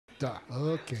Да.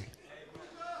 Okay.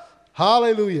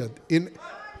 Hallelujah.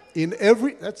 In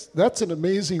every that's an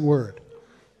amazing word.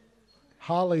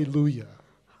 Hallelujah.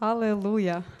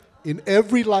 Аллилуйя. In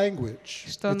every language,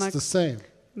 Что it's the same.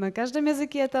 на каждом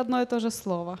языке это одно и то же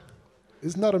слово.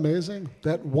 Isn't that amazing?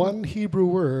 That one Hebrew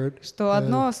word, Что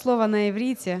одно слово на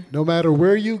иврите, no matter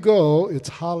where you go, it's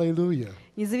hallelujah.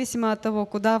 независимо от того,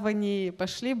 куда вы ни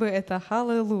пошли бы, это I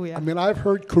 «Халлелуя». mean, I've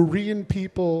heard Korean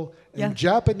people and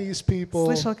Japanese people,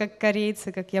 Слышал, как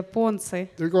корейцы, как японцы,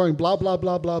 they're going blah, blah,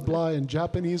 blah, blah, blah in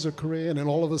Japanese or Korean, and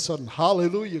all of a sudden,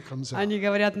 hallelujah comes out. они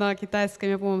говорят на китайском,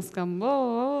 японском,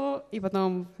 «О-о-о», и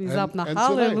потом внезапно And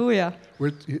 «Халлелуя».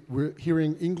 we're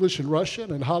hearing English and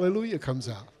Russian, and hallelujah comes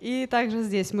out. И также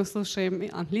здесь мы слушаем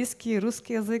английский,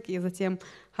 русский язык, и затем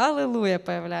 «Халлелуя»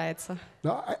 появляется.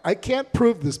 Now, I can't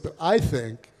prove this, but I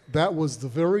think that was the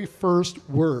very first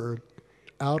word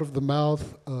out of the mouth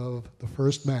of the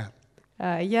first man.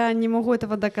 Я не могу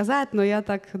этого доказать, но я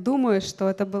так думаю, что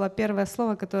это было первое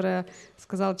слово, которое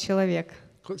сказал человек.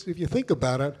 Because if you think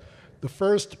about it, the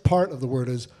first part of the word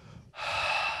is,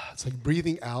 it's like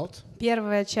breathing out.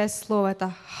 Первая часть слова —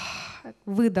 это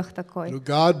выдох такой. You know,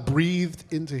 God breathed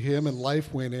into him and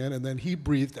life went in, and then he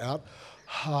breathed out.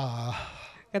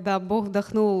 Когда Бог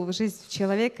вдохнул в жизнь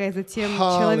человека, и затем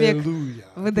человек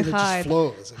выдыхает.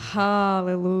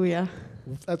 Аллилуйя.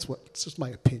 That's what, it's just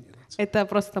my opinion. Это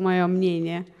просто мое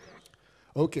мнение.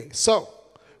 Okay, so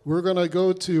we're going to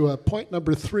go to point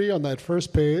number 3 on that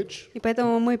first page. И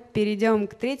поэтому мы перейдем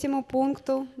к третьему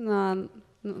пункту на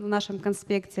нашем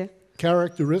конспекте.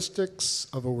 Characteristics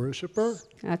of a worshiper.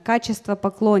 Качество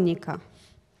поклонника.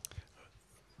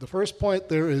 The first point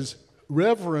there is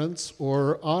reverence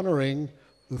or honoring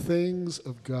the things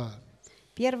of God.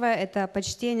 Первое — это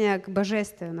почтение к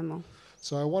божественному.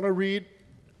 So I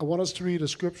want us to read a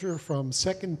scripture from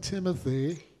 2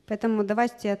 Timothy. Поэтому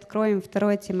давайте откроем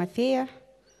 2 Тимофея.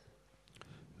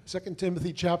 2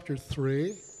 Timothy chapter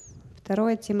 3.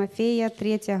 2 Тимофея,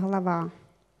 3 глава.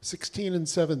 16 and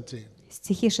 17.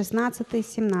 Стихи 16 и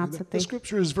 17. The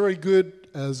scripture is very good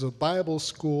as a Bible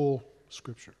school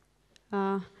scripture.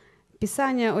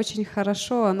 Писание очень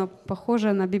хорошо, оно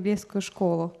похоже на библейскую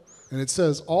школу. And it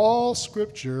says, all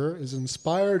scripture is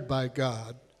inspired by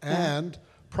God and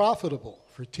profitable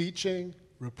for teaching,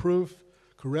 reproof,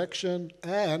 correction,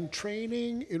 and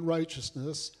training in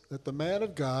righteousness, that the man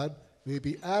of God may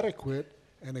be adequate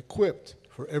and equipped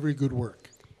for every good work.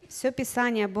 Все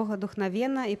Писание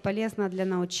богодухновенно и полезно для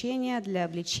научения, для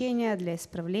обличения, для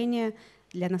исправления,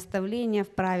 для наставления в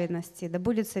праведности. Да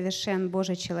будет совершен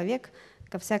Божий человек,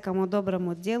 ко всякому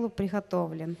доброму делу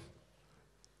приготовлен.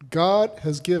 God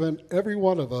has given every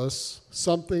one of us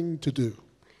something to do.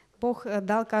 Бог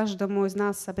дал каждому из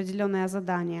нас определенное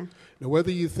задание. Now,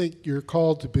 whether you think you're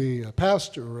called to be a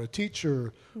pastor or a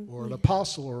teacher or an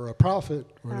apostle or a prophet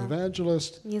or an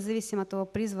evangelist, Независимо от того,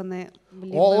 призваны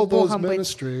ли all вы of those Богом быть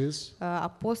ministries,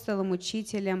 апостолом,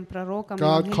 учителем, пророком,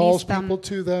 God calls евангелистом, people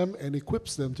to them and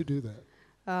equips them to do that.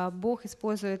 Бог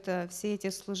использует все эти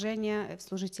служения,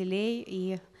 служителей,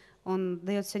 и Он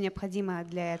дает все необходимое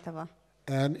для этого.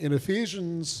 And in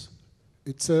Ephesians,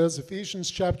 it says, Ephesians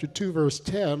chapter 2, verse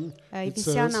 10, it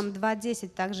says, Ефесянам 2:10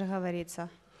 также говорится.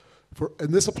 and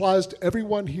this applies to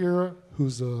everyone here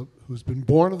who's been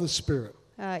born of the Spirit.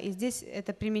 И здесь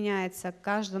это применяется к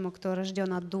каждому, кто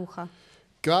рожден от Духа.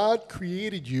 God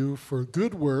created you for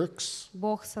good works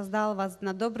Бог создал вас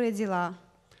на добрые дела,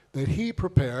 that He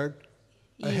prepared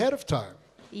ahead of time.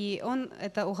 и Он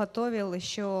это уготовил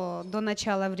еще до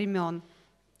начала времен.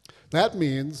 That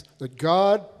means that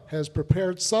God has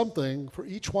prepared something for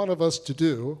each one of us to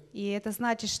do. И это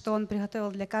значит, что Он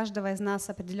приготовил для каждого из нас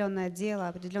определенное дело,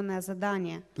 определенное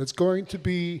задание, That's going to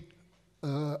be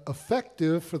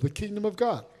effective for the kingdom of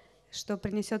God. что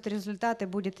принесет результат и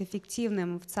будет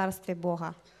эффективным в Царстве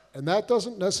Бога. And that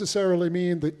doesn't necessarily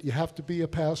mean that you have to be a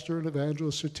pastor, an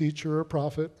evangelist, a teacher, or a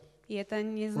prophet. И это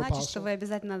не значит, что вы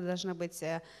обязательно должны быть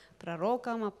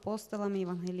пророком, апостолом,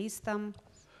 евангелистом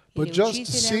But или just to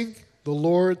учителем, seek the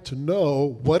Lord to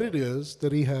know what it is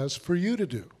that He has for you to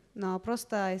do. но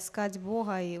просто искать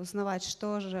Бога и узнавать,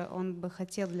 что же Он бы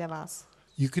хотел для вас.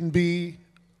 You can be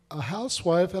a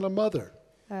housewife and a mother.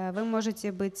 Вы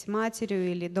можете быть матерью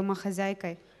или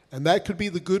домохозяйкой, And that could be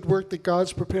the good work that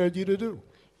God's prepared you to do.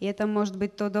 и это может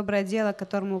быть то доброе дело,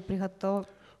 которому Who knows,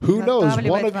 one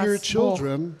приготавливает of your вас Бог.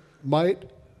 children might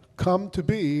come to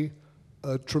be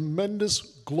a tremendous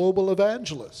global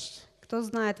evangelist. Кто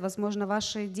знает, возможно,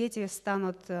 ваши дети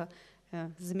станут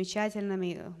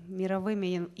замечательными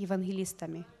мировыми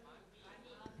евангелистами.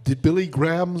 Did Billy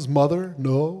Graham's mother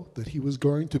know that he was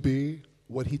going to be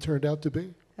what he turned out to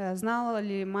be? Знала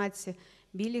ли мать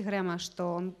Билли Грэма,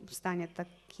 что он станет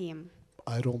таким.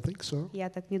 I don't think so. Я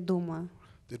так не думаю.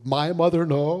 Did my mother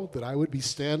know that I would be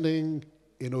standing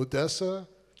in Odessa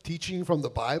teaching from the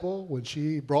Bible when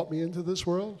she brought me into this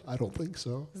world? I don't think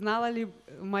so. Знала ли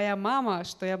моя мама,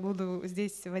 что я буду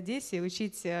здесь, в Одессе,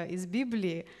 учить из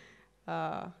Библии,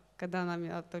 когда она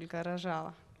меня только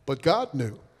рожала? But God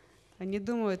knew. Не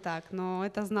думаю так, но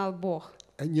это знал Бог.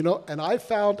 And and I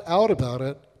found out about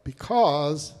it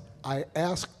because I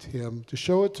asked him to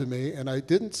show it to me, and I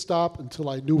didn't stop until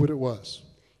I knew what it was.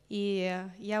 И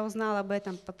я узнала об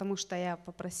этом, потому что я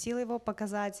попросила его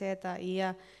показать это, и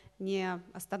я не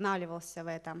останавливался в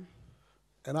этом.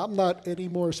 And I'm not any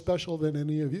more special than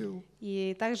any of you.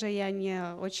 И также я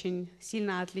не очень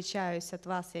сильно отличаюсь от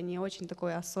вас, я не очень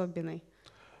такой особенный.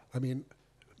 I mean,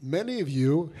 many of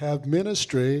you have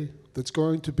ministry that's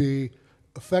going to be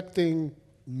affecting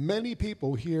many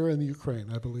people here in the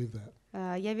Ukraine. I believe that.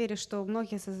 Я верю, что у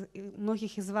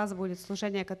многих из вас будет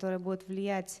служение, которое будет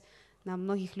влиять на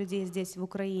многих людей здесь, в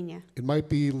Украине. It might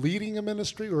be leading a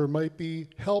ministry, or it might be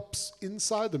helps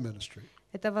inside the ministry.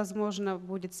 Это, возможно,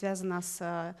 будет связано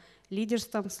с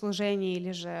лидерством в служении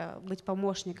или же быть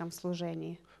помощником в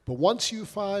служении. But once you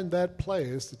find that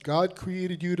place that God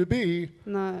created you to be,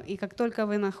 Но и как только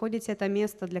вы находите это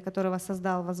место, для которого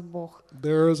создал вас Бог,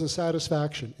 there is a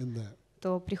satisfaction in that.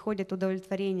 то приходит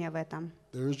удовлетворение в этом.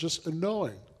 There is just a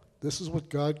knowing. This is what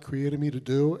God created me to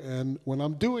do, and when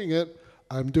I'm doing it,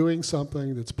 I'm doing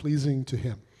something that's pleasing to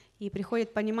Him. И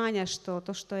приходит понимание, что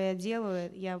то, что я делаю,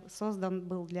 я создан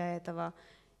был для этого,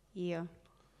 и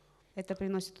это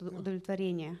приносит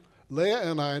удовлетворение.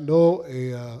 Leah and I know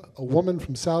a woman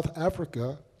from South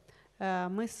Africa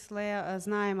Мы с Лея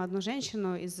знаем одну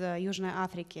женщину из Южной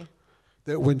Африки,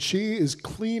 that when she is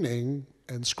cleaning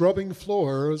and scrubbing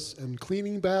floors and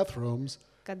cleaning bathrooms,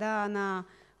 когда она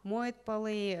моет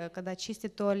полы, когда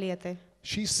чистит туалеты,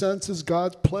 she senses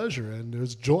God's pleasure and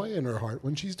there's joy in her heart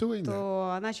when she's doing that.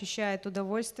 то она ощущает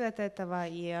удовольствие от этого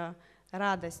и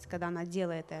радость, когда она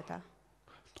делает это.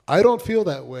 I don't feel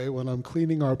that way when I'm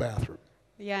cleaning our bathroom.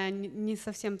 Я не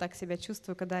совсем так себя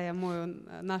чувствую, когда я мою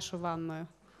нашу ванную.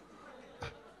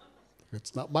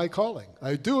 It's not my calling.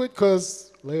 I do it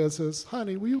because Leah says,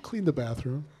 honey, will you clean the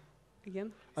bathroom?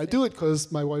 Again? I do it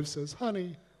because my wife says,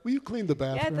 honey, will you clean the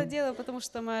Я это bathroom? делаю, потому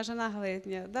что моя жена говорит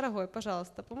мне: дорогой,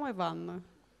 пожалуйста, помой ванную.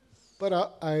 But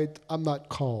I'm not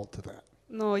called to that.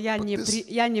 Но я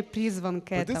не призван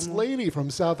к But this этому. lady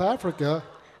from South Africa,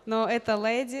 Но эта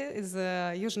леди из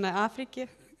Южной Африки,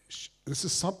 this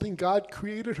is something God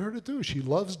created her to do. She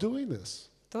loves doing this.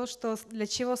 то, что для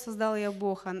чего создал ее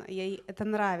Бог, ей это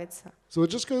нравится. So it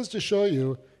just goes to show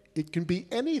you, it can be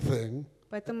anything,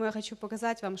 Поэтому я хочу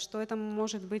показать вам, что это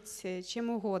может быть чем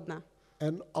угодно.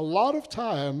 and a lot of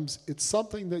times it's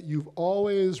something that you've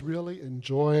always really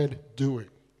enjoyed doing.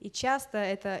 И часто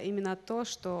это именно то,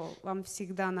 что вам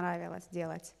всегда нравилось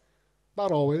делать.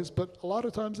 Not always, but a lot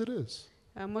of times it is.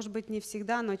 Может быть, не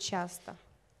всегда, но часто.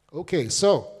 Okay,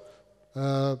 so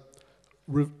a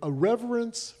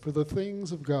reverence for the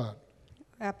things of God.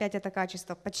 Опять это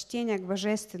качество почтения к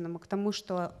божественному, к тому,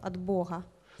 что от Бога.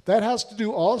 That has to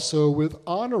do also with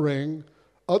honoring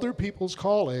other people's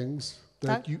callings,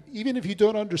 that Так. you, even if you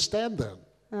don't understand them.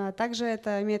 Также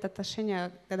это имеет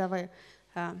отношение, когда вы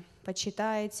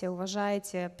почитаете,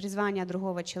 уважаете призвание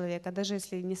другого человека, даже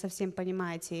если не совсем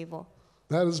понимаете его.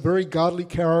 That is very godly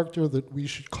character that we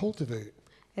should cultivate.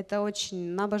 Это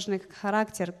очень набожный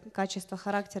характер, качество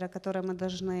характера, которое мы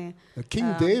должны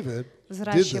King David did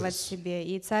взращивать в this. себе.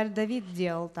 И царь Давид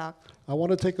делал так. I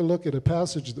want to take a look at a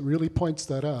passage that really points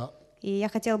that out. И я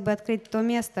хотел бы открыть то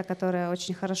место, которое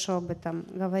очень хорошо об этом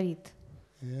говорит.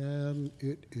 And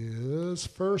it is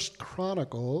 1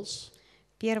 Chronicles.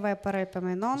 Первое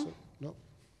Паралипоменон, No.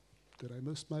 Did I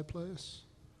miss my place?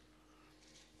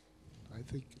 I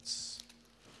think it's...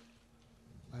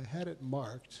 I had it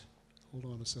marked. Hold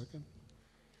on a second.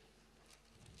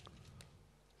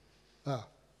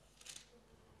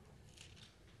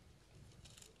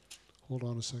 Hold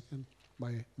on a second.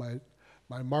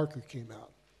 My marker came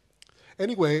out.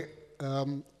 Anyway,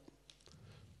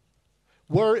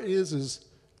 where it is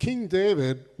King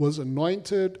David was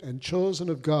anointed and chosen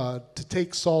of God to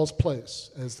take Saul's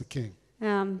place as the king.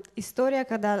 История,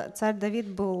 когда царь Давид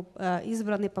был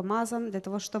избран и помазан для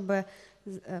того, чтобы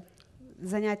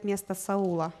занять место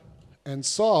Саула. And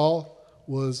Saul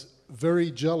was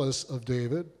very jealous of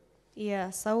David, И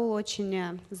Саул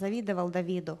очень завидовал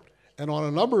Давиду. and on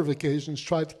a number of occasions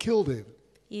tried to kill David.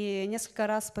 И несколько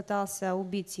раз пытался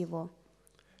убить его.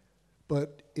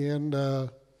 But in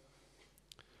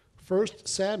 1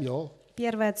 Samuel,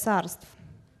 Первое царство,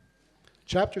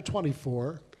 chapter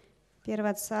 24,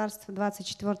 1 Царств,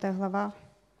 24 глава.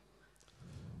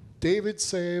 David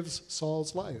saves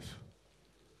Saul's life.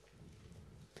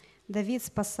 Давид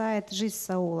спасает жизнь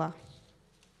Саула.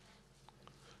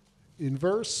 In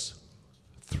verse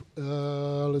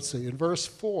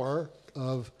 4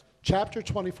 of chapter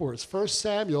 24, it's 1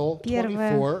 Samuel 1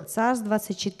 24, Царств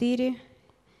 24,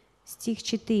 стих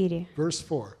 4. verse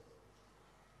 4.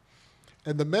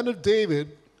 And the men of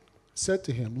David said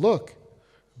to him, "Look,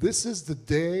 this is the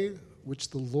day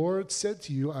which the Lord said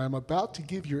to you, I am about to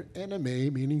give your enemy,"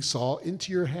 meaning Saul,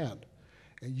 "into your hand,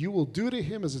 and you will do to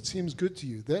him as it seems good to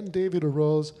you." Then David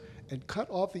arose and cut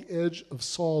off the edge of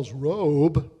Saul's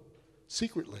robe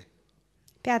secretly.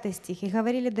 5 стих. «И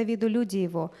говорили Давиду люди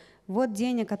его, вот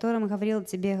день, о котором говорил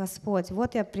тебе Господь,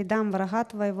 вот я предам врага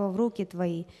твоего в руки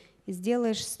твои, и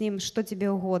сделаешь с ним, что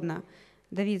тебе угодно».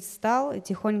 Давид встал и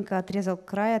тихонько отрезал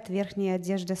край от верхней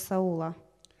одежды Саула.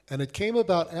 And it came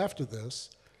about after this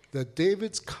that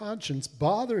David's conscience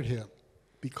bothered him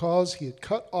because he had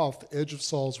cut off the edge of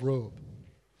Saul's robe.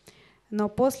 Но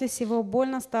после сего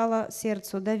больно стало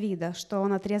сердцу Давида, что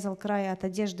он отрезал край от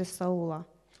одежды Саула.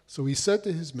 So he said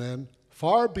to his men,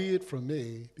 "Far be it from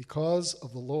me, because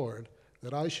of the Lord,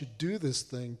 that I should do this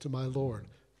thing to my Lord,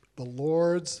 the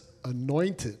Lord's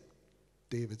anointed,"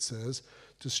 David says,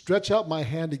 "to stretch out my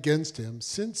hand against him,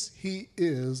 since he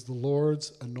is the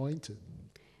Lord's anointed."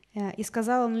 И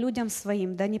сказал он людям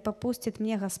своим, да не попустит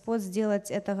мне Господь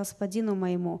сделать это господину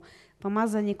моему,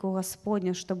 помазаннику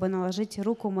Господню, чтобы наложить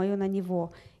руку мою на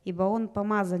него, ибо он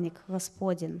помазанник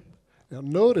Господень. Now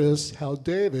notice how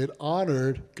David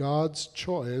honored God's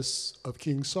choice of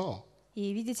King Saul.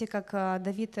 И видите, как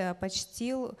Давид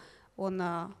почтил, он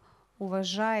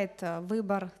уважает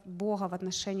выбор Бога в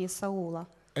отношении Саула.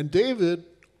 And David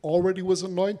already was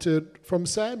anointed from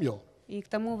Samuel И к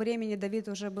тому времени Давид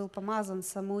уже был помазан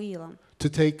Самуилом, to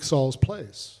take Saul's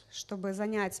place. чтобы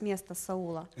занять место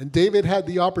Саула. And David had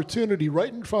the opportunity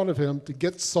right in front of him to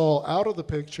get Saul out of the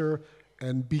picture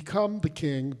and become the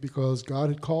king because God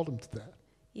had called him to that.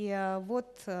 И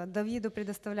вот Давиду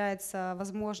предоставляется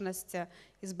возможность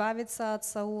избавиться от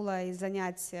Саула и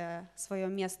занять свое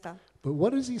место. But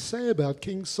what does he say about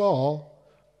King Saul?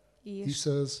 И He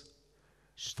says,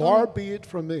 что "Far be it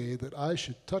from me that I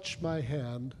should touch my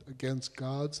hand against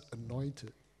God's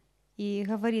anointed." И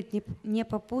говорит, не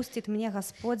попустит мне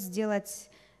Господь сделать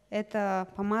это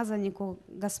помазаннику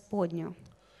Господню.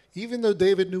 Even though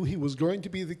David knew he was going to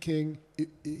be the king,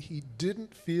 he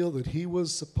didn't feel that he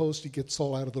was supposed to get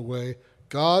Saul out of the way.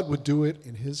 God would do it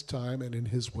in his time and in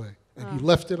his way. And he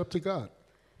left it up to God.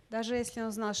 Даже если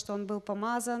он знал, что он был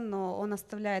помазан, но он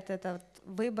оставляет этот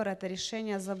выбор, это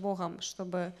решение за Богом,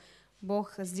 чтобы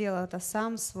Бог сделал это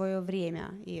сам в свое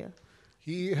время и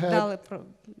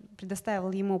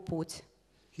предоставил ему путь.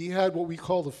 He had what we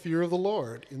call the fear of the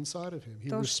Lord inside of him.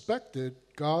 He respected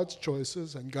God's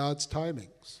choices and God's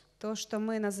timings. То, что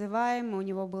мы называем, у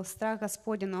него был страх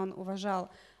Господень, он уважал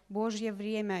Божье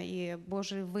время и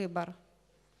Божий выбор.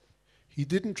 He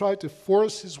didn't try to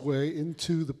force his way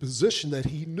into the position that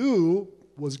he knew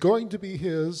was going to be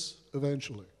his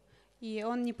eventually. И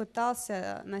он не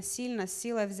пытался насильно,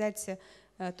 силой взять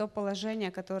то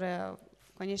положение, которое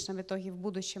в конечном итоге в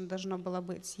будущем должно было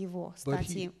быть его, стать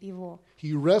его.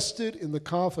 He rested in the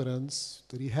confidence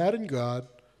that he had in God,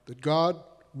 that God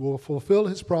will fulfill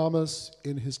his promise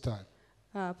in his time.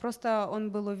 Просто он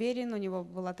был уверен, у него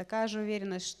была такая же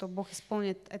уверенность, что Бог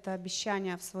исполнит это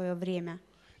обещание в свое время.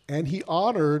 And he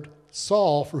honored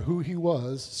Saul for who he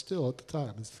was still at the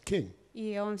time, as the king.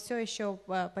 И он все еще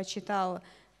почитал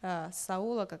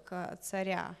Саула как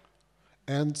царя.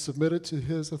 And submitted to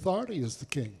his authority as the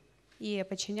king. И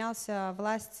подчинялся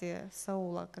власти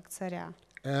Саула как царя.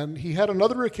 And he had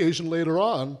another occasion later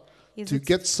on to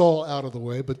get Saul out of the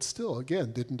way, but still,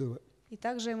 again, didn't do it. И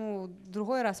также ему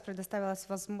другой раз предоставилась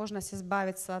возможность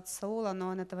избавиться от Саула, но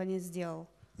он этого не сделал.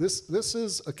 This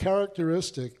is a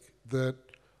characteristic that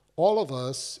all of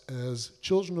us as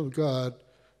children of God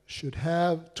should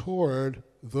have toward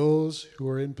those who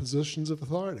are in positions of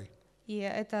authority. И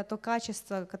это то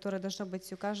качество, которое должно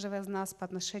быть у каждого из нас по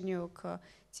отношению к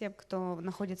тем, кто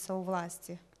находится у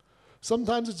власти.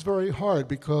 Sometimes it's very hard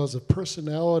because of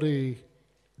personality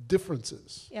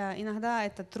differences. Иногда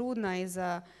это трудно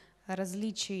из-за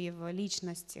различий в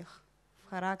личностях, в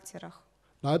характерах.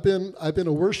 I've been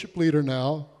a worship leader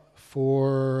now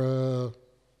for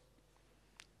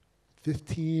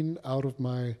 15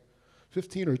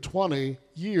 or 20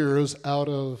 years out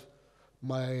of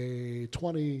my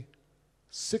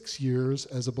 26 years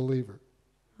as a believer.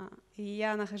 И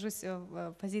я нахожусь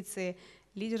в позиции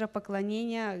лидера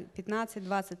поклонения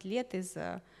 15-20 лет из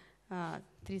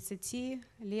 30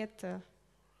 лет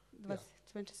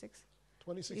 26.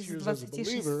 26 Из years as a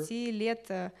believer, 26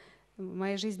 лет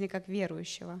моей жизни как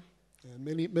верующего. and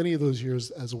many of those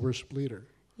years as a worship leader.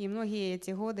 И многие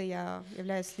эти годы я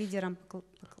являюсь лидером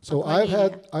So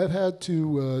поклонения. I've had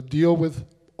to deal with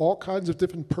all kinds of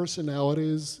different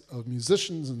personalities of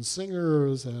musicians and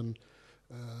singers and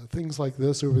things like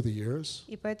this over the years.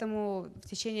 И поэтому в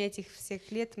течение этих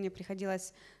всех лет мне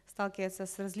приходилось сталкиваться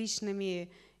с различными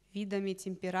видами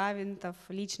темпераментов,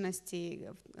 личностей,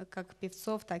 как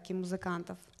певцов, так и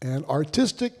музыкантов. And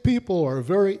artistic people are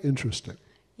very interesting.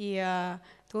 И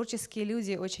творческие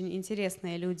люди очень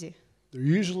интересные люди. They're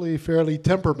usually fairly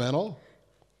temperamental.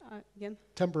 Again?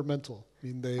 Temperamental. I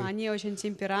mean, they Они очень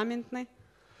темпераментны,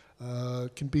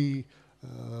 can be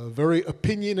very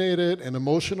opinionated and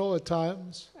emotional at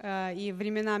times. и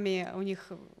временами у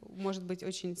них может быть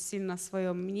очень сильно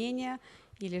свое мнение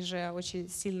или же очень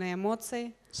сильные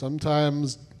эмоции.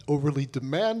 Sometimes overly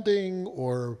demanding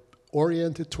or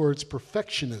oriented towards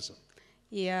perfectionism.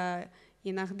 И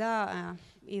иногда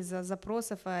из-за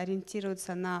запросов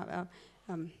ориентируются на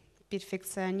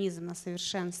перфекционизм, на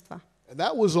совершенство. And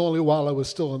that was only while I was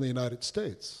still in the United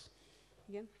States.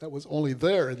 Again? That was only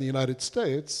there in the United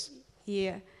States.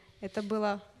 И это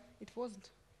было... It wasn't.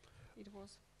 It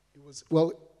was. It was,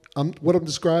 well, what I'm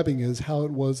describing is how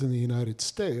it was in the United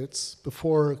States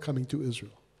before coming to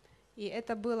Israel. И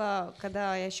это было,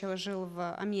 когда я еще жил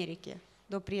в Америке,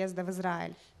 до приезда в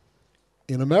Израиль.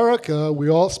 In America, we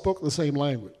all spoke the same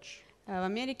language. В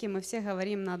Америке мы все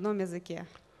говорим на одном языке.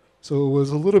 So it was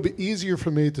a little bit easier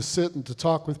for me to sit and to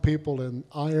talk with people and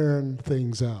iron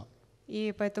things out.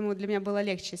 И поэтому для меня было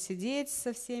легче сидеть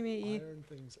со всеми и Iron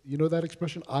things. You know that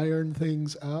expression, iron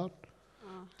things out?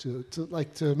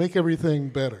 To make everything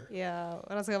better.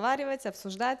 разговаривать,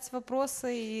 обсуждать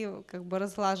вопросы и как бы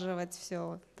разлаживать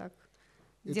все так,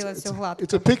 делать все гладко.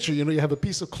 It's a picture, you know, you have a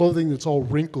piece of clothing that's all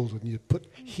wrinkled and you put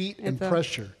heat and Это,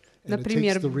 pressure and it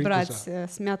например, takes the wrinkles брать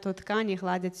out. смятую ткань и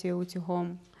гладить ее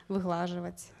утюгом,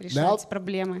 выглаживать, решать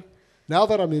проблемы. Now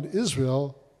that I'm in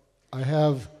Israel, I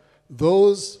have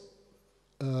those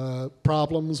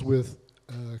problems with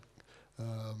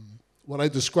what I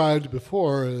described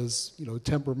before as, you know,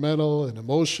 temperamental and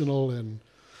emotional and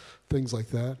things like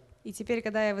that. И теперь,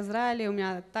 когда я в Израиле, у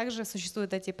меня также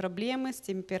существуют эти проблемы с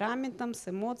темпераментом, с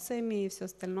эмоциями и все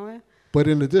остальное. But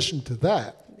in addition to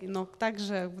that, Но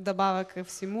также вдобавок ко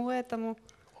всему этому,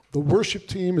 the worship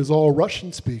team is all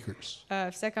Russian speakers.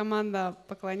 вся команда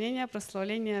поклонения,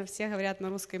 прославления, все говорят на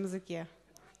русском языке.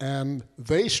 And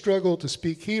they struggle to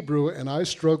speak Hebrew, and I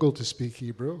struggle to speak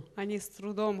Hebrew. Они с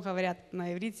трудом говорят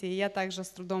на иврите, и я также с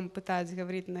трудом пытаюсь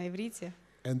говорить на иврите.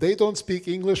 And they don't speak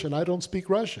English, and I don't speak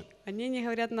Russian. Они не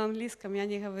говорят на английском, я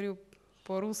не говорю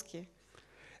по-русски.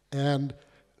 And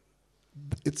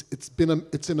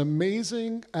it's an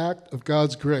amazing act of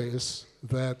God's grace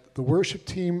that the worship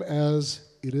team, as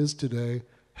it is today,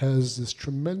 has this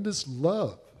tremendous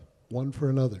love one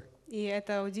for another. И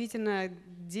это удивительное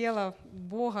дело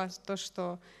Бога, то,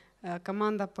 что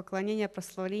команда поклонения,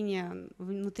 прославления,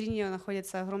 внутри нее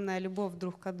находится огромная любовь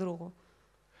друг к другу.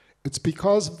 It's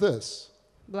because of this.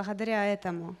 Благодаря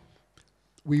этому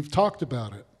We've talked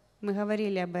about it, мы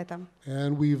говорили об этом,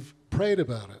 and we've prayed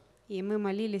about it. и мы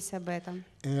молились об этом.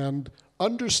 And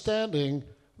understanding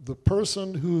the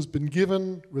person who's been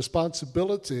given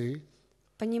responsibility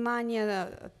Понимание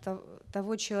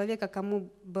того человека, кому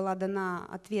была дана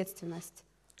ответственность,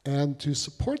 and to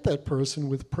support that person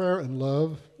with prayer and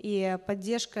love и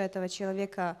поддержка этого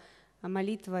человека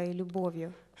молитвой и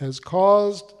любовью has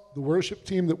caused the worship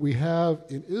team that we have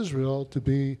in Israel to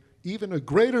be even a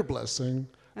greater blessing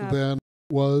than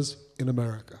it was in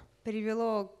America.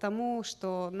 привело к тому,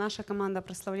 что наша команда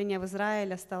прославления в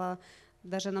Израиле стала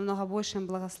даже намного большим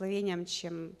благословением,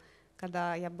 чем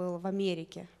когда я был в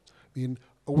Америке. I mean,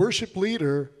 a worship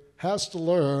leader has to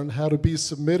learn how to be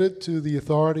submitted to the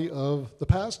authority of the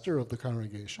pastor of the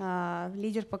congregation.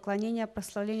 Лидер поклонения,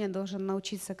 прославления должен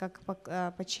научиться, как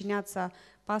подчиняться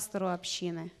пастору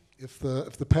общины. If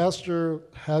the pastor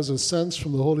has a sense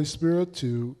from the Holy Spirit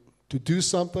to do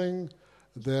something,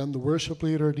 then the worship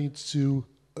leader needs to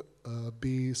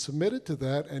be submitted to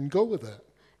that and go with that.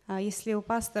 Если у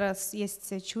пастора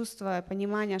есть чувство,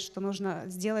 понимание, что нужно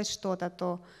сделать что-то,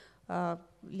 то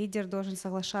лидер должен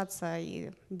соглашаться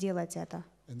и делать это.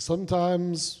 And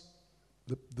sometimes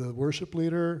the worship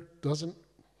leader doesn't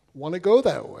want to go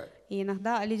that way. И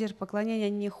иногда лидер поклонения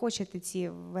не хочет идти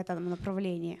в этом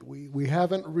направлении. We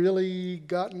haven't really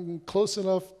gotten close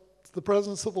enough to the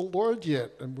presence of the Lord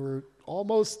yet, and we're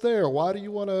almost there. Why do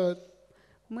you want to?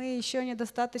 Мы еще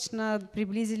недостаточно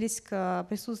приблизились к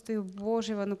присутствию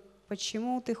Божьего, но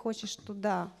почему ты хочешь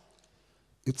туда?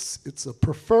 it's a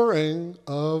preferring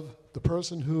of the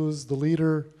person who's the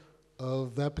leader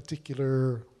of that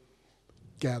particular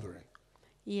gathering.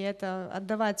 И это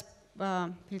отдавать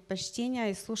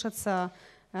предпочтение и слушаться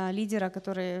лидера,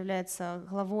 который является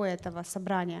главой этого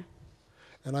собрания.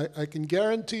 And I can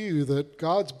guarantee you that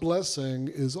God's blessing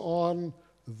is on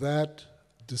that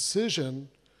decision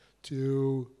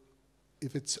to,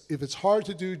 if it's hard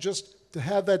to do, just to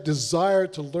have that desire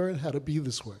to learn how to be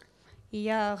this way. И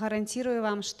я гарантирую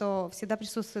вам, что всегда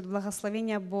присутствует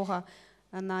благословение Бога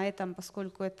на этом,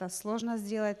 поскольку это сложно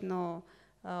сделать, но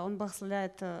Он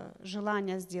благословляет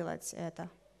желание сделать это.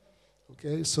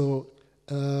 Okay, so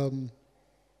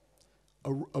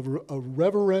a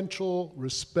reverential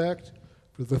respect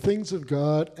for the things of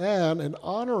God and an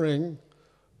honoring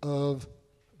of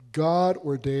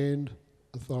God-ordained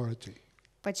authority.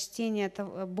 Почтение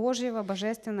Божьего,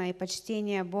 божественное и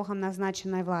почтение Богом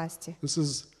назначенной власти.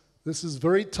 This is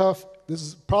very tough. This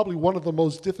is probably one of the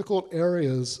most difficult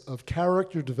areas of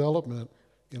character development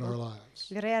in our lives.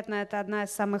 Вероятно, это одна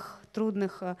из самых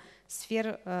трудных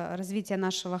сфер развития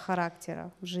нашего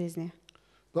характера в жизни.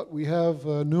 But we have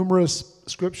numerous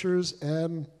scriptures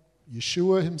and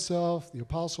Yeshua himself, the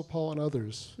Apostle Paul, and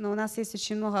others. Но у нас есть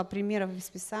очень много примеров из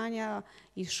Писания,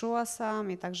 Иешуа сам,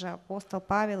 и также апостол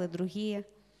Павел и другие.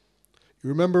 You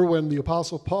remember when the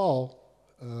Apostle Paul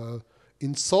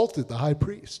insulted the high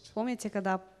priest, Помните,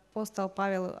 когда апостол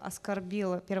Павел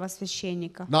оскорбил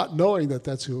первосвященника? not knowing that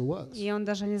that's who it was, И он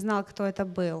даже не знал, кто это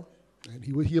был. and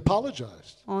he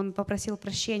apologized. Он попросил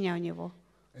прощения у него.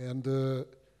 And the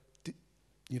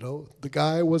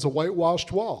guy was a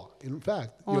whitewashed wall. In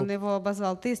fact, Он его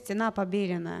обозвал: «Ты стена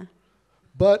побеленная».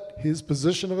 but his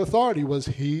position of authority was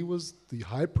he was the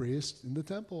high priest in the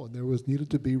temple, and there was needed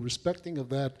to be respecting of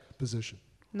that position.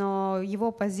 Но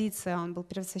его позиция, он был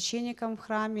первосвященником в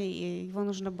храме, и его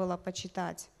нужно было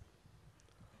почитать.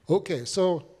 Okay,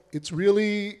 so it's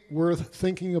really worth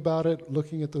thinking about it,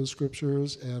 looking at those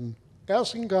scriptures, and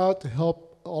asking God to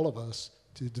help all of us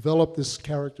to develop this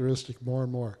characteristic more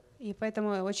and more. И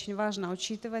поэтому очень важно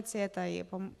учитывать это и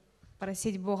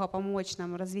просить Бога помочь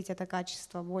нам развить это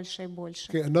качество больше и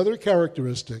больше. Okay, another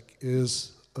characteristic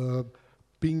is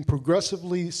being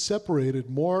progressively separated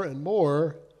more and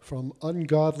more from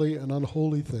ungodly and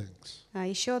unholy things.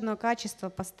 Еще одно качество —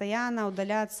 постоянно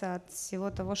удаляться от всего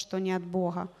того, что не от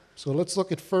Бога. So let's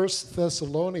look at 1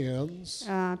 Thessalonians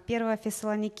 1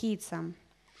 Фессалоникийцам,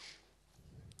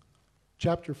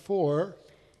 chapter 4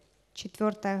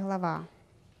 4 глава,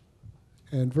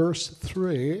 and verse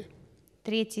 3.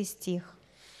 3 стих.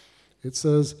 It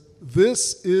says,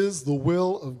 "This is the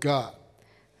will of God."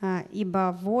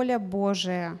 «Ибо воля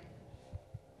Божия».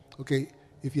 Okay,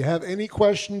 if you have any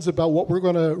questions about what we're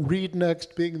going to read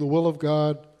next being the will of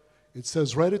God, it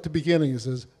says right at the beginning, it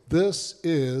says, "This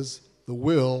is the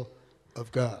will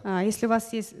of God." Если у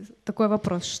вас есть такой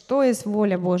вопрос, что есть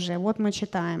воля Божия, вот мы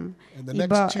читаем. And the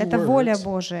 «Ибо next two это воля words-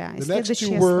 Божия». И The next two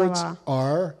следующие words слова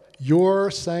are your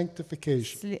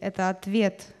sanctification. — это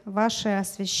ответ, ваше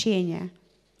освящение.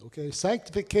 Okay,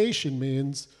 sanctification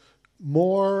means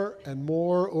more and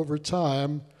more over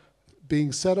time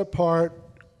being set apart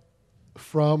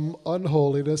from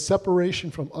unholiness, separation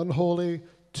from unholy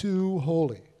to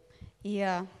holy. И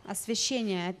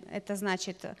освящение — это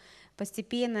значит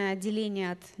постепенное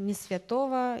отделение от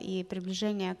несвятого и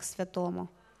приближение к святому.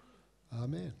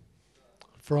 Amen.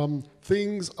 From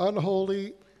things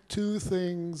unholy to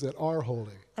things that are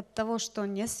holy. От того, что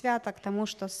не свято, к тому,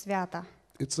 что свято.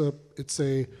 It's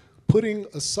a putting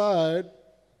aside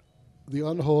the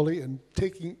unholy and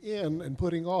taking in and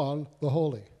putting on the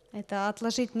holy. Это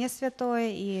отложить не святое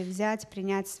и взять,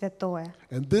 принять святое.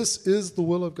 And this is the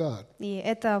will of God. И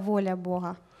это воля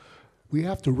Бога. We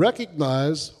have to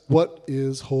recognize what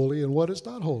is holy and what is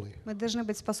not holy. Мы должны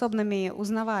быть способными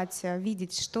узнавать,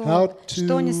 видеть, How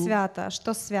что не to- свято,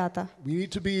 что свято. We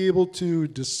need to be able to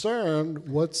discern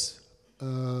what's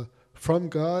from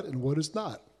God and what is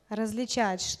not.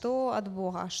 Различать, что от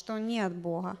Бога, что не от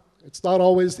Бога. It's not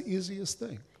always the easiest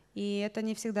thing. И это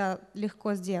не всегда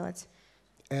легко сделать.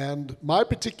 And my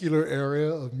particular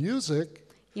area of music,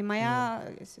 И моя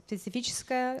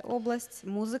специфическая область —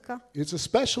 музыка. it's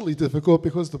especially difficult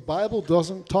because the Bible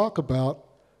doesn't talk about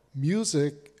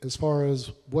music as far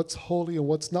as what's holy and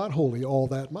what's not holy all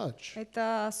that much.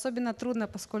 Это особенно трудно,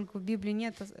 поскольку в Библии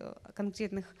нет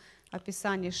конкретных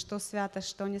описаний, что свято,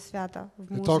 что не свято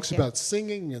в It talks музыке. about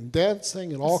singing and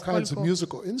dancing and all kinds of Поскольку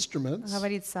musical instruments,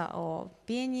 Говорится о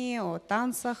пении, о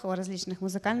танцах, о различных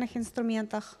музыкальных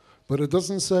инструментах. but it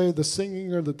doesn't say the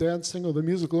singing or the dancing or the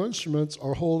musical instruments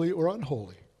are holy or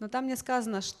unholy. Но там не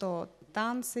сказано, что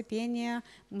танцы, пение,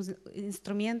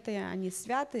 инструменты, они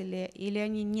святы или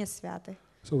они не святы?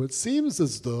 So it seems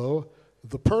as though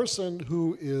the person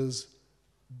who is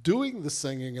doing the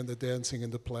singing and the dancing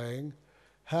and the playing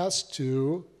has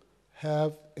to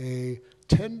have a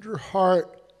tender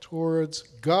heart towards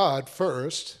God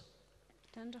first,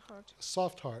 a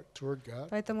soft heart toward God.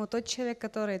 Поэтому тот человек,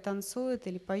 который танцует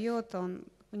или поет,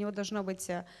 у него должно быть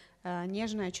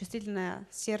нежное, чувствительное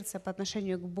сердце по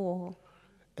отношению к Богу.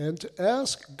 And to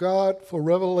ask God for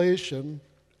revelation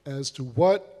as to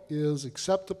what is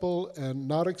acceptable and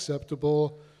not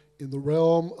acceptable in the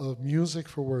realm of music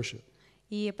for worship.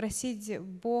 И просить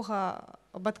Бога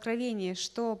об откровении,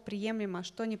 что приемлемо,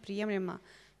 что неприемлемо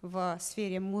в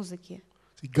сфере музыки,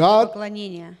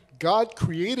 поклонения. God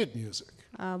created music,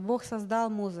 Бог создал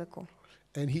музыку.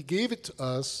 and He gave it to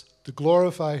us to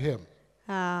glorify Him.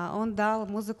 Он дал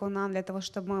музыку нам для того,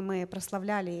 чтобы мы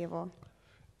прославляли Его.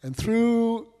 And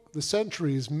through the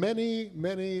centuries,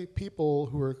 many people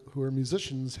who are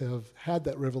musicians have had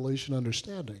that revelation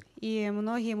understanding. И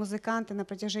многие музыканты на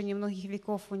протяжении многих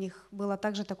веков у них было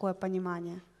также такое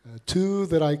понимание. Two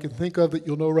that I can think of that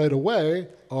you'll know right away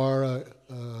are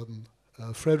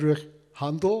Friedrich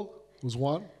Handel was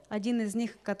one. Один из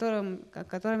них, который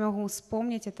я могу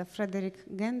вспомнить, это Фредерик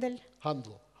Гендель.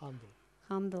 Handel.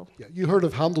 Хандел. Yeah, you heard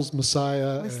of Handel's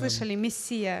Messiah. Вы слышали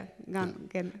Мессия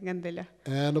Генделя.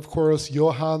 And of course,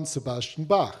 Johann Sebastian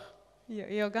Bach.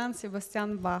 Иоганн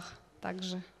Себастьян Бах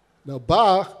также. Now,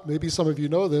 Bach, maybe some of you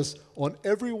know this, on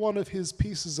every one of his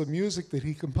pieces of music that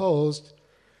he composed,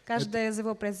 Каждое из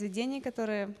его произведений,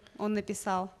 которые он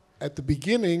написал, at the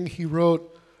beginning he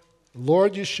wrote,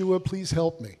 Lord Yeshua, please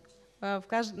help me. в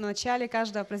начале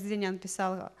каждого произведения он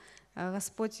писал: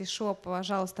 Господь Иешуа,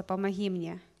 пожалуйста, помоги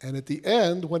мне. And at the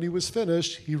end, when he was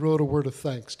finished, he wrote a word of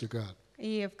thanks to God.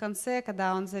 И в конце,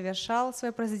 когда он завершал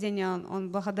свое произведение,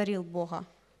 он благодарил Бога.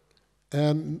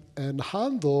 And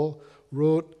Handel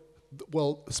wrote,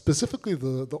 well, specifically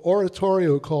the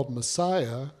oratorio called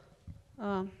Messiah.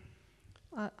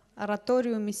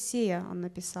 Ораторию Мессия он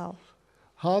написал.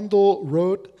 Handel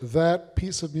wrote that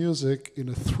piece of music in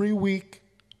a 3-week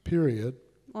period.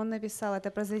 Он написал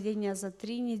это произведение за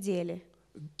 3 недели.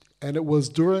 And it was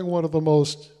during one of the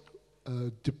most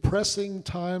depressing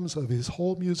times of his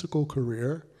whole musical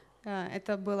career.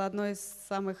 Это было одно из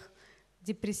самых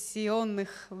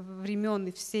депрессионных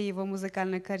времен всей его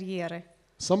музыкальной карьеры.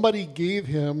 Somebody gave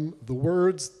him the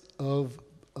words of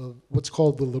what's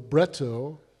called the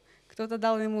libretto. Кто-то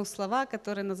дал ему слова,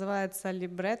 которые называются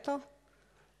либретто,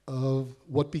 of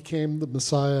what became the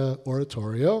Messiah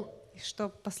oratorio. Что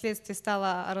впоследствии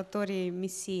стало ораторией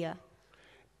Мессия.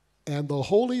 And the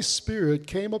Holy Spirit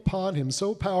came upon him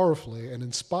so powerfully and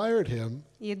inspired him.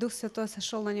 И Дух Святой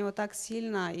сошел на него так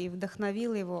сильно и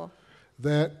вдохновил его.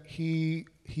 That he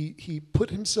put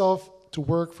himself to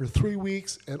work for 3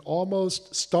 weeks and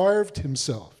almost starved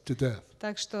himself to death.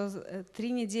 Так что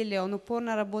 3 недели он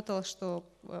упорно работал, что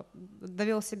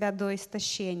довел себя до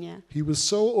истощения. He was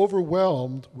so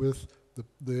overwhelmed with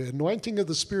the anointing of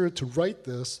the Spirit to write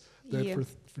this that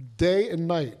for day and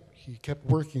night he kept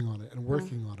working on it and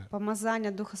working on it.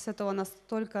 Помазание Духа Святого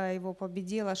настолько его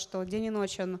победило, что день и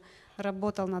ночь он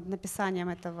работал над написанием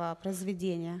этого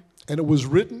произведения. And it was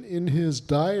written in his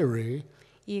diary.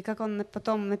 И как он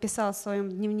потом написал в своем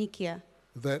дневнике.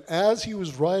 That as he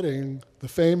was writing the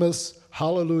famous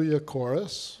Hallelujah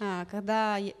chorus,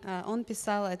 когда он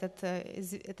писал это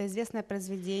известное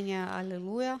произведение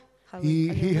Аллилуйя,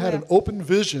 he had an open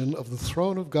vision of the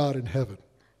throne of God in heaven.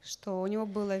 Что у него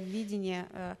было видение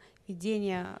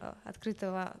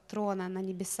открытого трона на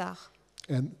небесах.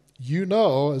 And you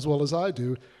know, as well as I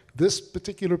do, this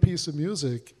particular piece of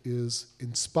music is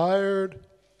inspired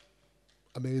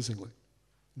amazingly.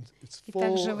 И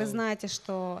также вы знаете,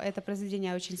 что это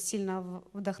произведение очень сильно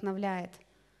вдохновляет.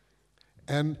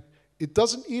 And it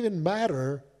doesn't even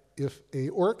matter if a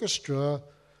orchestra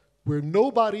where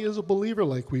nobody is a believer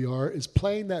like we are is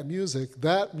playing that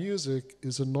music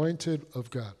is anointed of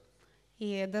God.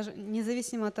 И даже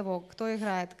независимо от того, кто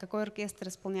играет, какой оркестр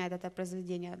исполняет это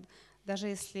произведение, даже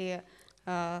если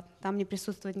там не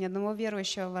присутствует ни одного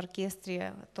верующего в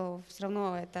оркестре, то все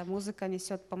равно эта музыка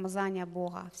несет помазание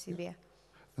Бога в себе.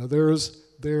 Now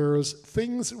there's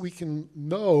things that we can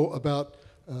know about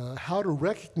how to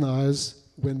recognize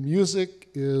when music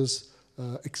is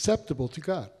acceptable to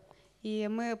God. И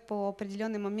мы по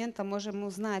определенным моментам можем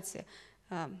узнать,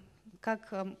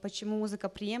 почему музыка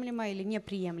приемлема или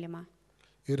неприемлема.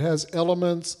 It has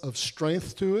elements of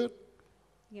strength to it.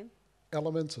 Again?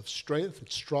 Elements of strength.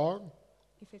 It's strong.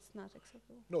 If it's not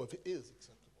acceptable. No, if it is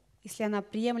acceptable. Если она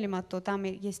приемлема, то там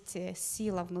есть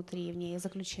сила внутри в ней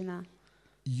заключена.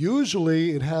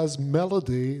 Usually it has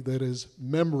melody that is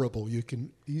memorable. You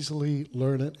can easily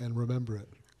learn it and remember it.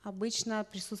 Обычно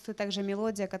присутствует также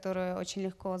мелодия, которую очень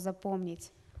легко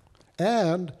запомнить.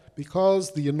 And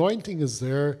because the anointing is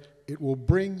there, it will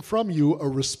bring from you a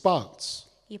response.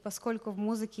 И поскольку в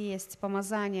музыке есть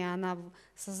помазание, она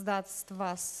создаст в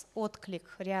вас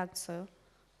отклик, реакцию.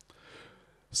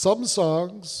 Some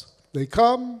songs, they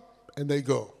come and they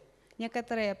go.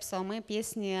 Некоторые псалмы,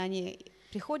 песни, они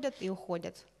приходят и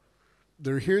уходят.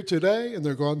 They're here today and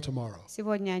they're gone tomorrow.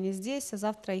 Сегодня они здесь, а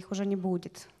завтра их уже не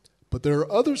будет. But there are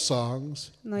other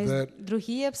songs Но that есть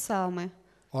другие псалмы,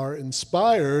 are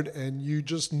inspired and you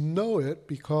just know it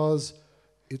because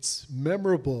it's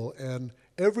memorable, and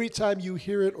every time you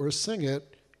hear it or sing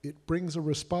it, it brings a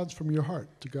response from your heart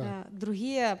to God.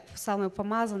 другие псалмы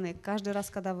помазаны. Каждый раз,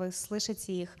 когда вы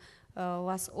слышите их, у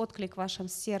вас отклик в вашем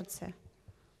сердце.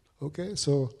 Okay,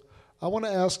 so I want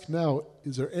to ask now,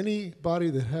 is there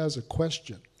anybody that has a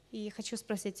question И хочу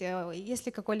спросить, есть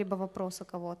ли какой-либо вопрос у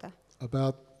кого-то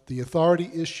about the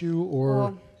authority issue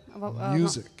or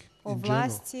music о in general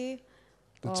власти,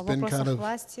 о that's been kind вопросах of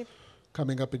власти?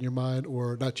 coming up in your mind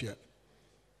or not yet?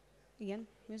 Again,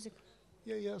 music.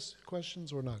 Yeah, yes,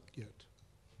 questions or not yet?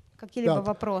 Какие-либо About-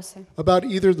 вопросы About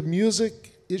either the music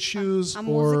issues о or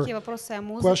музыке, вопросы о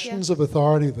музыке, questions of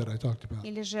authority that I talked about.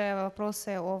 или же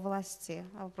вопросы о власти,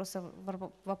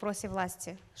 вопросе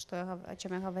власти, о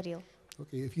чем я говорил.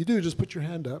 Okay, if you do, just put your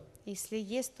hand up. Если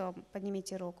есть, то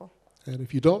поднимите руку. And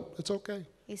if you don't, it's okay.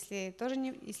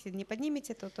 Если не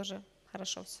поднимете, то тоже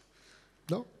хорошо все.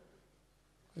 No?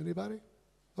 Anybody?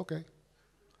 Okay.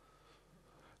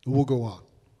 We'll go on.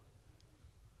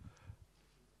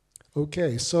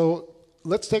 Okay, so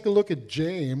let's take a look at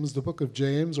James, the book of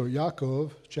James, or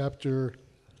Yaakov, chapter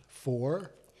 4.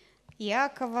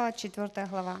 Иакова, 4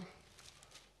 глава.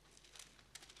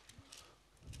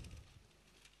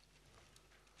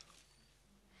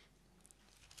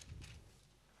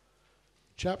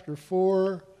 Chapter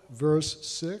 4, verse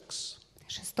 6.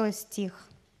 6 стих.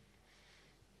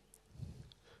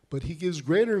 But he gives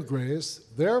greater grace.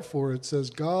 Therefore, it says,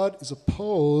 God is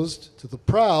opposed to the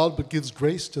proud, but gives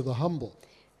grace to the humble.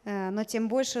 Но тем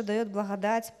больше дает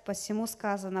благодать, посему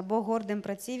сказано, Бог гордым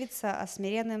противится, а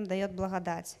смиренным дает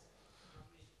благодать.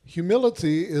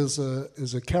 Humility is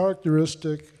a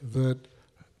characteristic that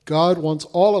God wants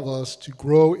all of us to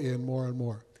grow in more and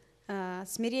more.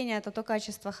 Смирение — это то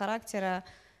качество характера,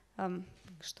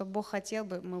 что Бог хотел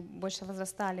бы, мы больше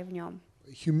возрастали в нем.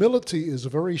 Humility is a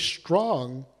very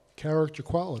strong character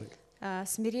quality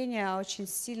Смирение очень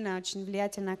сильное, очень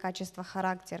влиятельное качество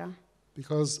характера,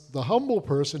 because the humble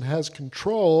person has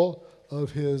control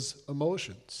of his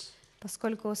emotions.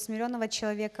 поскольку у смиренного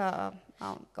человека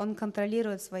он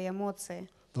контролирует свои эмоции.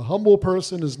 The humble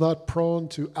person is not prone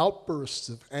to outbursts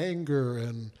of anger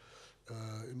and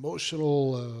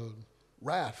emotional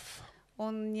wrath.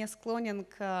 Он не склонен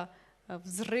к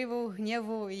взрыву,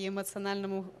 гневу и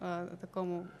эмоциональному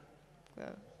такому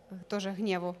тоже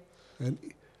гневу. And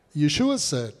Yeshua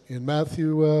said in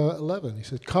Matthew 11, he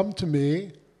said, "Come to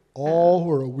me, all who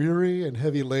are weary and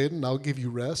heavy laden, I'll give you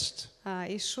rest."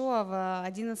 Ишуа в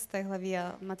 11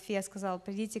 главе Матфея сказал: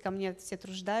 «Придите ко мне все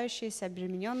труждающиеся,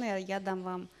 обремененные, я дам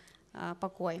вам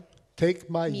покой». Take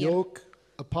my Мир. yoke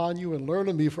upon you and learn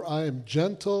of me, for I am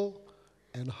gentle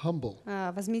and humble.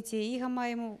 Возьмите иго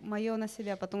мое на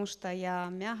себя, потому что я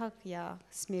мягок, я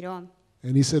смирен.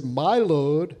 And he said, my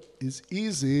load is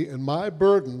easy and my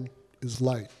burden is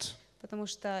light. Потому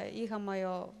что иго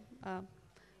мое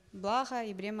благо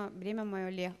и бремя мое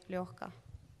легко.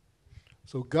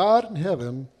 So God in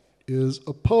heaven is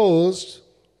opposed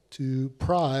to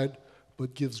pride,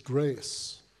 but gives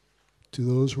grace to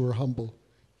those who are humble.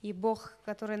 И Бог,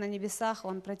 который на небесах,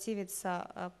 Он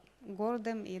противится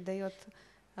гордым и дает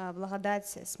благодать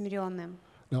смиренным.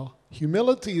 Now,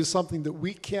 humility is something that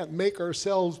we can't make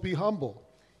ourselves be humble.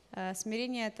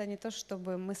 Смирение — это не то,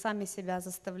 чтобы мы сами себя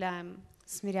заставляем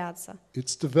смиряться.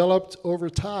 It's developed over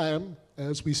time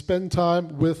as we spend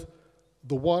time with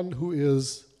the one who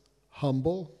is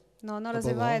humble. Но оно above all.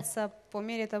 развивается по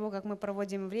мере того, как мы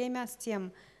проводим время с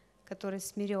тем, который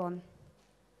смирен.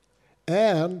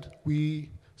 And we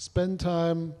spend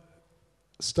time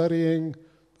studying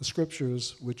the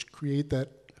scriptures which create that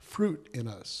fruit in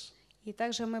us. И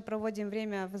также мы проводим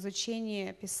время в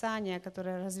изучении Писания,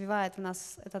 которое развивает в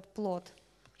нас этот плод.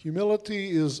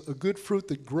 Humility is a good fruit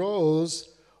that grows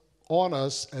on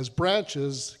us as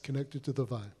branches connected to the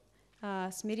vine.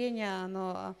 Смирение,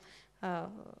 оно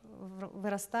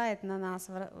вырастает на нас,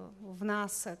 в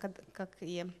нас, как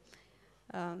и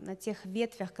на тех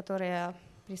ветвях, которые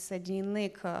присоединены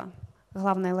к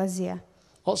главной лозе.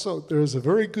 Also, there is a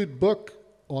very good book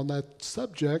on that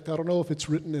subject. I don't know if it's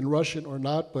written in Russian or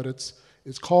not, but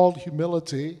it's called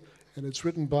Humility, and it's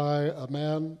written by a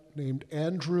man named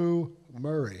Andrew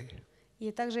Murray.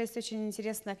 И также есть очень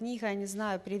интересная книга, я не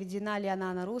знаю, переведена ли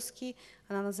она на русский,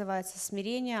 она называется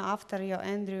 «Смирение», автор ее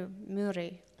Эндрю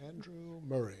Мюррей. Andrew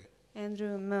Murray.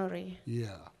 Эндрю Мюррей.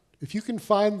 Yeah. If you can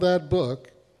find that book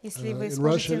Если вы in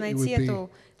сможете Russian, it найти would be. эту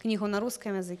книгу на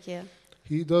русском языке,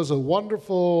 He does a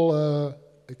wonderful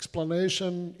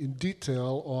explanation in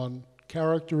detail on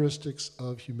characteristics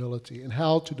of humility and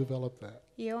how to develop that.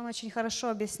 и он очень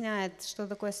хорошо объясняет, что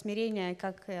такое смирение и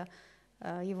как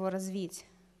его развить.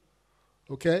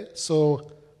 Okay, so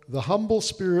the humble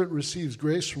spirit receives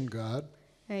grace from God,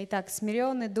 Итак,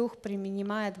 смиренный дух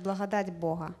принимает благодать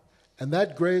Бога. and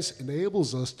that grace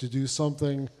enables us to do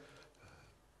something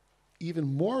even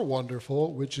more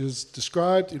wonderful, which is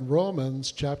described in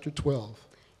Romans chapter 12.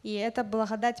 И эта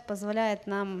благодать позволяет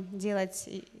нам делать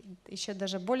еще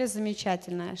даже более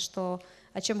замечательное,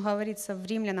 о чем говорится в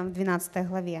Римлянам в 12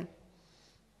 главе.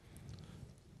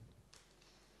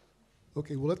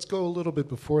 Okay, well, let's go a little bit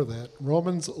before that.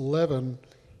 Romans 11,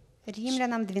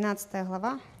 Римлянам 12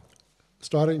 глава,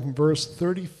 starting from verse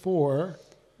 34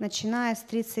 начиная с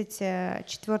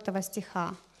 34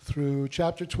 стиха through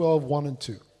chapter 12, 1 and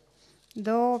 2.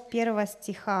 до 1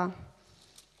 стиха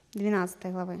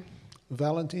 12 главы.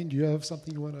 Valentine, do you have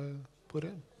something you want to put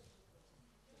in?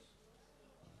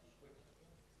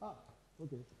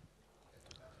 Okay.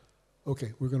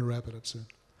 Okay, we're going to wrap it up soon.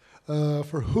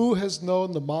 For who has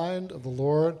known the mind of the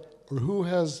Lord, or who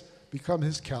has become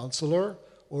his counselor,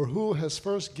 or who has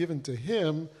first given to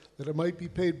him that it might be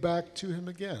paid back to him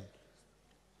again?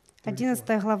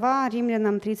 11 глава,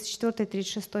 Римлянам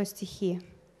 34-36 стихи.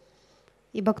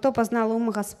 «Ибо кто познал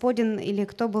ум Господень, или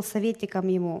кто был советником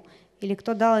ему, или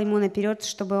кто дал ему наперед,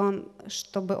 чтобы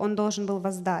он должен был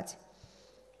воздать?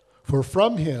 For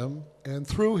from him, and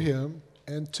through him,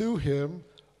 and to him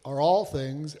are all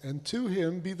things, and to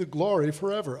him be the glory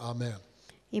forever. Amen.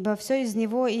 Ибо все из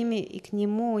него, ими и к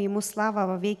нему, ему слава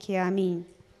во веки. Аминь».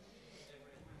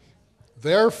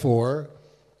 Therefore,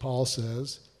 Paul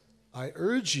says, I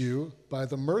urge you, by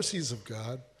the mercies of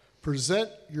God, present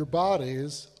your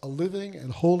bodies a living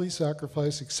and holy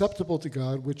sacrifice acceptable to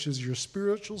God, which is your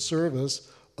spiritual service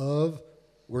of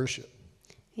worship.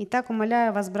 «Итак,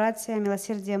 умоляю вас, братья,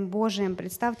 милосердием Божиим,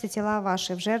 представьте тела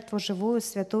ваши в жертву живую,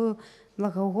 святую,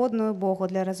 благоугодную Богу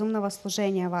для разумного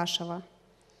служения вашего.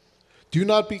 Do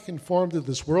not be conformed to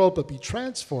this world, but be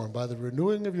transformed by the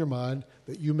renewing of your mind,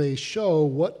 that you may show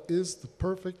what is the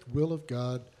perfect will of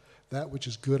God, that which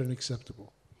is good and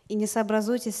acceptable. И не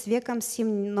сообразуйтесь с веком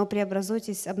сим, но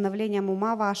преобразуйтесь обновлением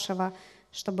ума вашего,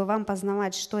 чтобы вам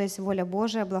познавать, что есть воля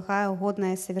Божия, благая,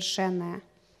 угодная и совершенная».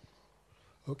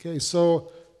 Okay, so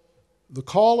the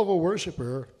call of a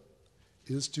worshiper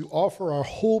is to offer our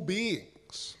whole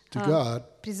beings to God,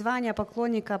 Призвание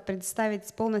поклонника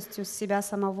представить полностью себя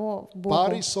самого Богу,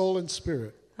 body, soul, and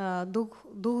spirit, дух,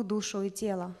 душу и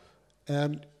тело.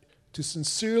 and to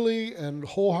sincerely and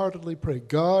wholeheartedly pray,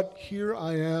 God, here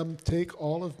I am, take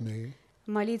all of me,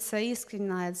 Молиться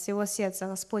искренне от всего сердца: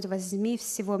 «Господь, возьми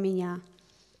всего меня,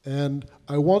 and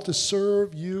I want to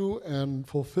serve you and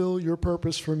fulfill your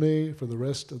purpose for me for the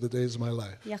rest of the days of my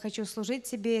life. я хочу служить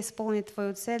Тебе, исполнить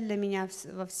Твою цель для меня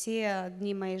во все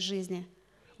дни моей жизни».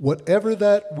 Whatever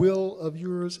that will of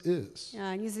yours is.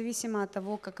 Независимо от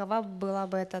того, какова была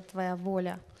бы эта Твоя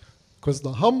воля. Because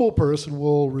the humble person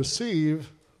will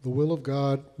receive the will of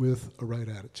God with a right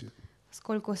attitude.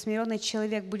 Поскольку смиренный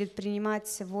человек будет принимать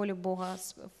волю Бога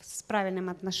с правильным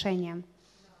отношением.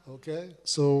 Okay?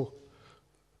 So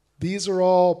these are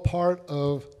all part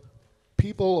of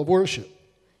people of worship.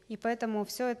 И поэтому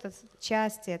все это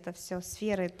части, это все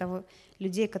сферы того,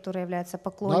 людей, которые являются Not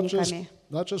поклонниками.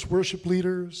 just worship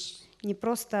leaders, Не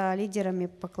просто лидерами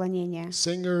поклонения,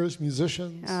 singers,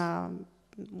 musicians,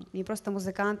 не просто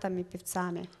музыкантами,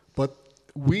 певцами, but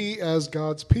we as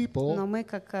God's но people, мы,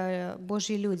 как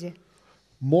Божьи люди,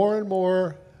 more and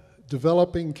more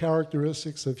developing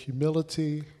characteristics of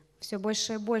humility, все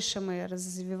больше и больше мы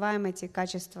развиваем эти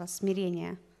качества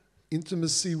смирения,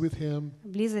 intimacy with Him,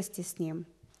 близости с Ним,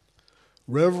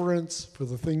 reverence for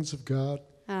the things of God,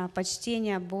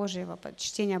 почтения Божьего,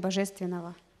 почтения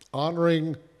Божественного,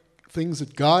 honoring things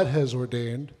that God has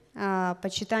ordained,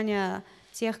 почитания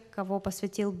тех, кого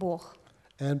посвятил Бог,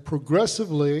 and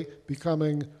progressively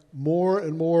becoming more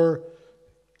and more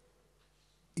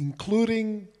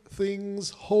including things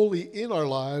holy in our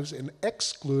lives and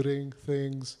excluding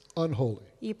things unholy.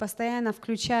 и постоянно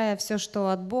включая все, что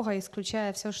от Бога,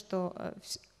 исключая все, что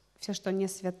не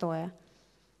святое.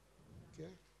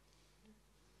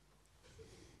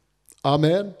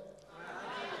 Amen.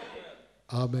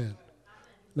 Amen.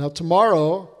 Now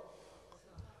tomorrow,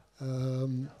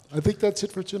 I think that's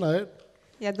it for tonight.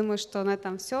 Я думаю, что на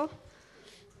этом все.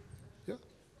 Yeah.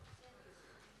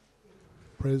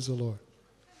 Praise the Lord.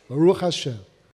 Baruch Hashem.